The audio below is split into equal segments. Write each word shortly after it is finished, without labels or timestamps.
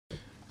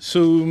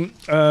So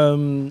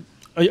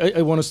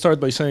I want to start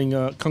by saying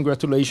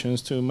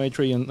congratulations to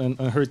Maitri and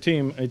her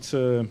team. It's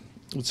a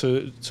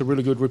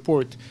really good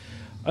report.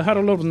 I had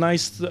a lot of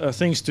nice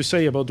things to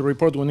say about the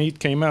report when it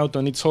came out,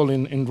 and it's all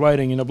in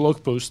writing in a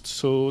blog post.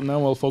 So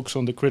now I'll focus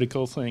on the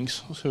critical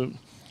things so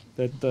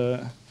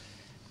that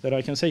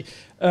I can say.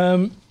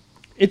 There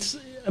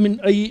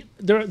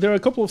are a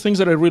couple of things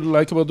that I really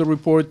like about the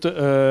report.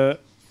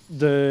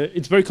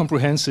 It's very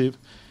comprehensive.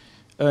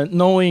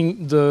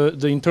 Knowing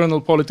the internal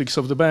politics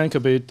of the bank a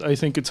bit, I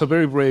think it's a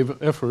very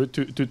brave effort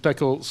to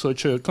tackle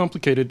such a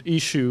complicated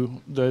issue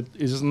that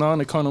is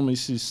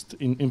non-economicist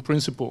in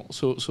principle.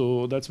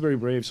 So that's very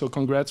brave. So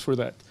congrats for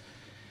that.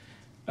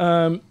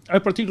 I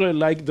particularly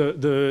like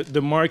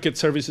the market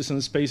services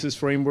and spaces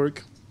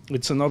framework.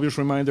 It's an obvious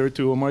reminder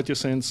to Amartya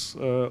Sen's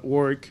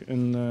work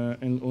and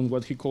on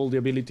what he called the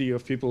ability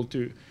of people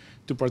to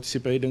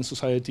participate in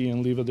society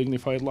and live a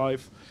dignified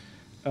life.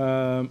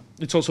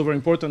 It's also very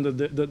important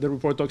that the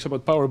report talks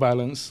about power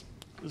balance.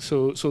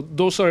 So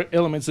those are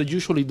elements that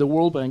usually the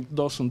World Bank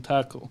doesn't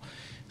tackle.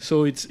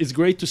 So it's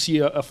great to see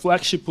a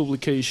flagship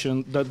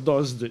publication that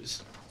does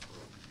this.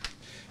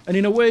 And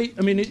in a way,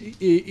 I mean,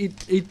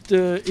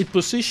 it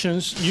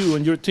positions you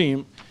and your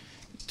team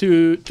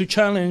to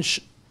challenge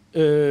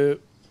a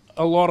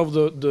lot of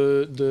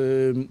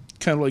the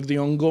kind of like the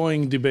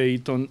ongoing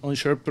debate on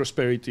shared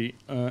prosperity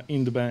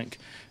in the bank.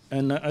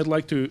 And I'd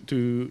like to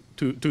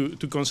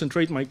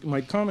concentrate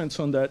my comments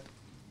on that.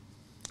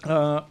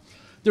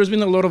 There's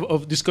been a lot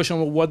of discussion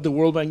on what the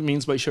World Bank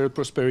means by shared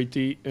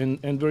prosperity,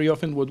 and very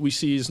often what we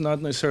see is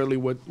not necessarily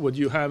what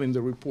you have in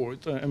the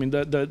report. I mean,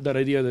 that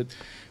idea that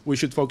we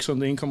should focus on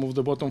the income of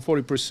the bottom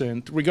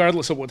 40%,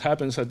 regardless of what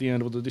happens at the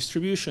end of the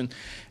distribution.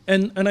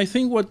 And I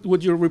think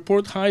what your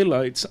report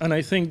highlights, and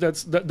I think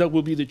that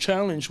will be the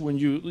challenge when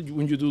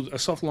you do a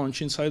soft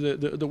launch inside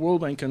the World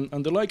Bank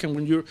and the like, and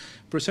when you're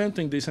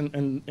presenting this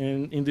and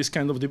in this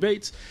kind of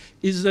debates,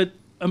 is that,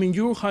 I mean,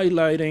 you're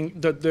highlighting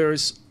that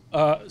there's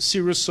a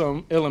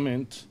zero-sum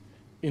element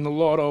in a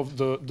lot of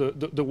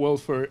the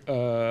welfare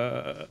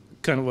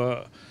kind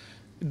of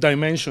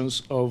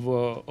dimensions at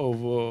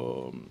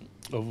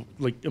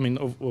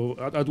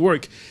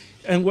work,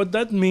 and what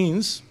that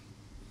means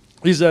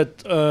is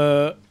that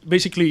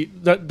basically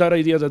that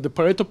idea that the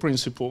Pareto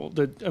principle,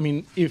 that, I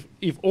mean, if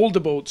all the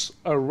boats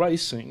are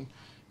rising,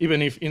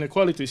 even if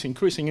inequality is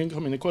increasing,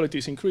 income inequality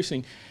is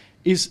increasing,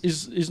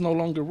 is no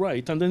longer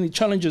right. And then it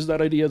challenges that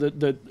idea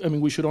that I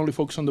mean, we should only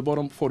focus on the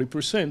bottom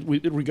 40%,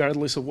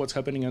 regardless of what's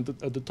happening at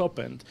the top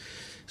end.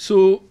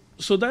 So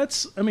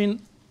that's, I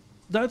mean,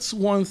 that's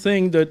one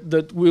thing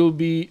that will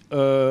be,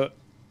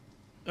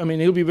 I mean,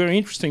 it'll be very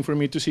interesting for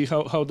me to see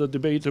how the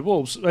debate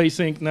evolves. I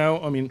think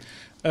now, I mean,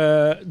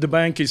 the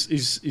bank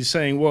is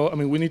saying, well, I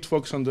mean, we need to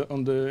focus on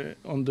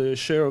the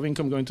share of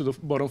income going to the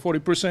bottom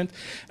 40%,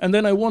 and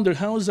then I wonder,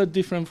 how is that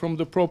different from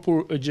the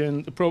proper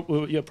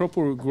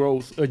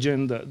growth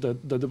agenda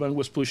that the bank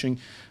was pushing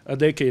a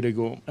decade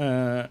ago?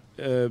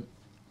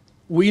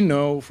 We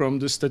know from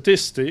the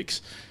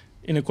statistics,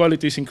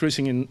 inequality is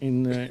increasing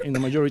in the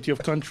majority of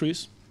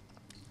countries.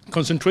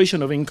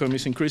 Concentration of income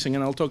is increasing,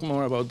 and I'll talk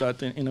more about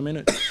that in a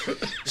minute.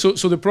 So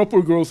the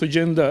proper growth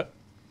agenda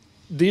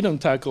didn't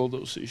tackle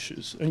those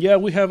issues. And yeah,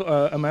 we have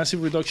a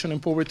massive reduction in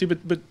poverty,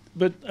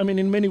 but I mean,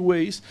 in many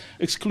ways,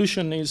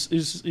 exclusion is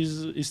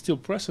still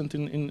present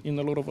in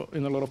a lot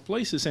of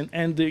places,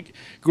 and the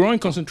growing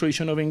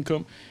concentration of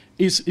income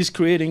is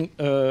creating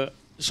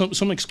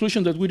some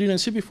exclusion that we didn't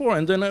see before.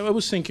 And then I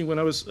was thinking when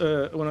I was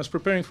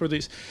preparing for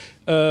this,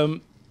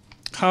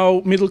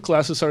 how middle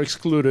classes are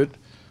excluded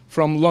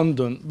from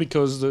London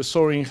because the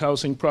soaring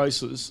housing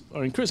prices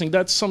are increasing.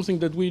 That's something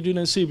that we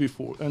didn't see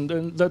before. And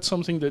then that's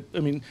something that, I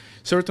mean,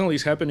 certainly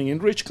is happening in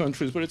rich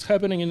countries, but it's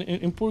happening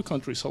in poor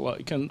countries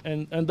alike.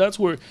 And that's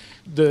where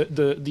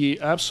the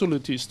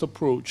absolutist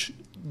approach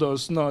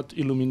does not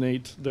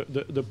illuminate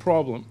the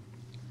problem.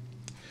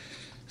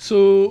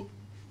 So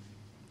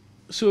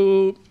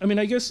I mean,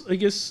 I guess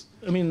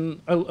I mean,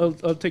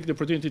 I'll take the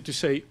opportunity to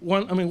say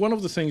one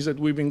of the things that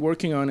we've been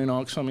working on in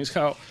Oxfam is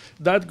how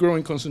that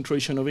growing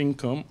concentration of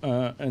income,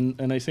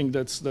 and I think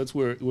that's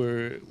where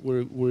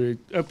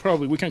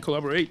probably we can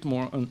collaborate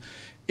more on,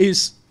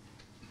 is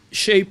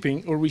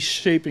shaping or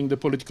reshaping the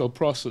political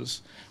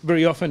process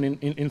very often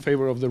in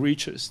favor of the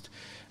richest.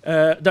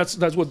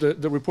 That's what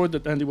the report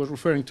that Andy was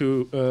referring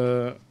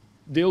to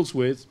deals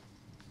with.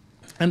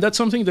 And that's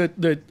something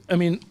that I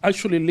mean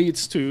actually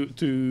leads to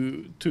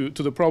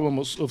the problem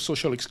of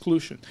social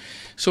exclusion.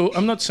 So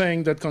I'm not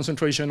saying that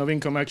concentration of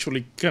income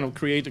actually kind of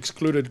create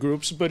excluded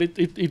groups, but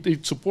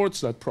it supports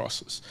that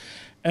process.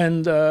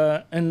 And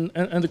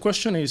the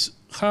question is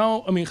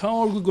how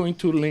are we going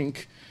to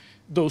link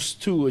those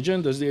two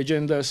agendas,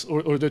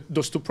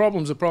 those two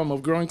problems, the problem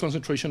of growing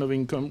concentration of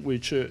income,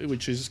 which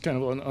is kind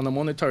of on a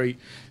monetary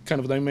kind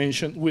of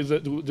dimension, with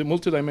the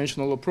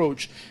multidimensional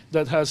approach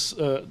that has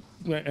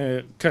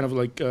kind of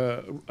like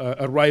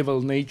a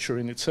rival nature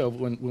in itself.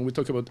 When we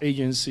talk about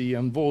agency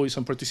and voice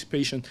and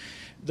participation,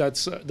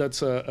 that's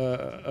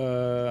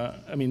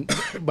I mean,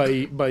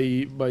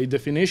 by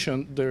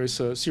definition, there is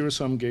a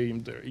zero-sum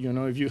game there. You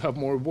know, if you have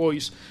more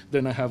voice,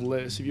 then I have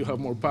less. If you have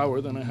more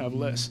power, then I have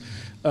less.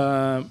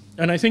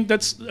 And I think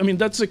that's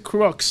the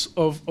crux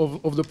of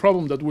the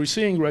problem that we're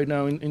seeing right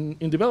now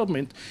in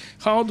development.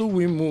 How do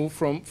we move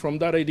from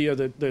that idea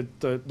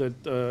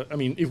that I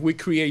mean, if we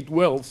create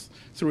wealth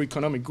through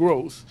economic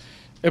growth,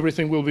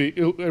 everything will be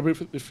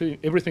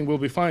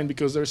fine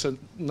because there's a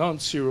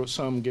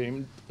non-zero-sum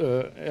game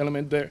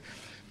element there,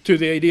 to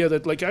the idea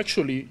that, like,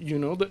 actually, you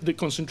know, the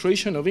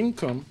concentration of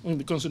income and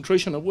the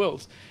concentration of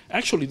wealth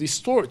actually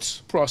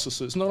distorts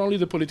processes, not only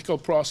the political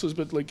process,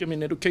 but, like, I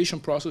mean, education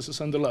processes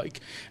and the like,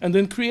 and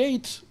then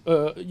create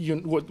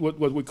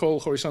what we call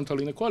horizontal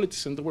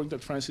inequalities, and the work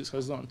that Francis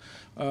has done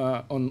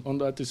on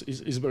that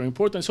is very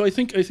important. So I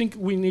think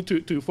we need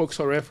to focus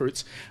our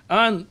efforts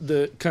on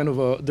the kind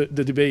of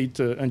the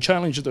debate and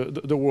challenge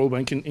the World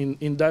Bank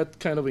in that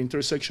kind of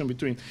intersection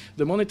between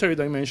the monetary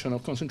dimension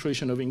of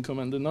concentration of income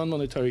and the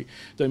non-monetary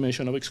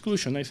dimension of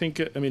exclusion. I think,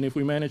 I mean, if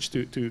we manage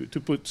to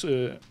put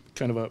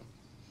kind of a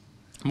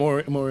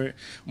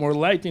more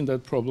light in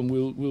that problem,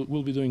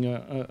 we'll be doing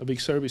a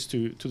big service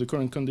to the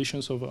current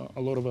conditions of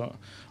a lot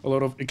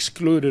of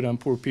excluded and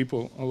poor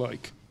people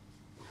alike.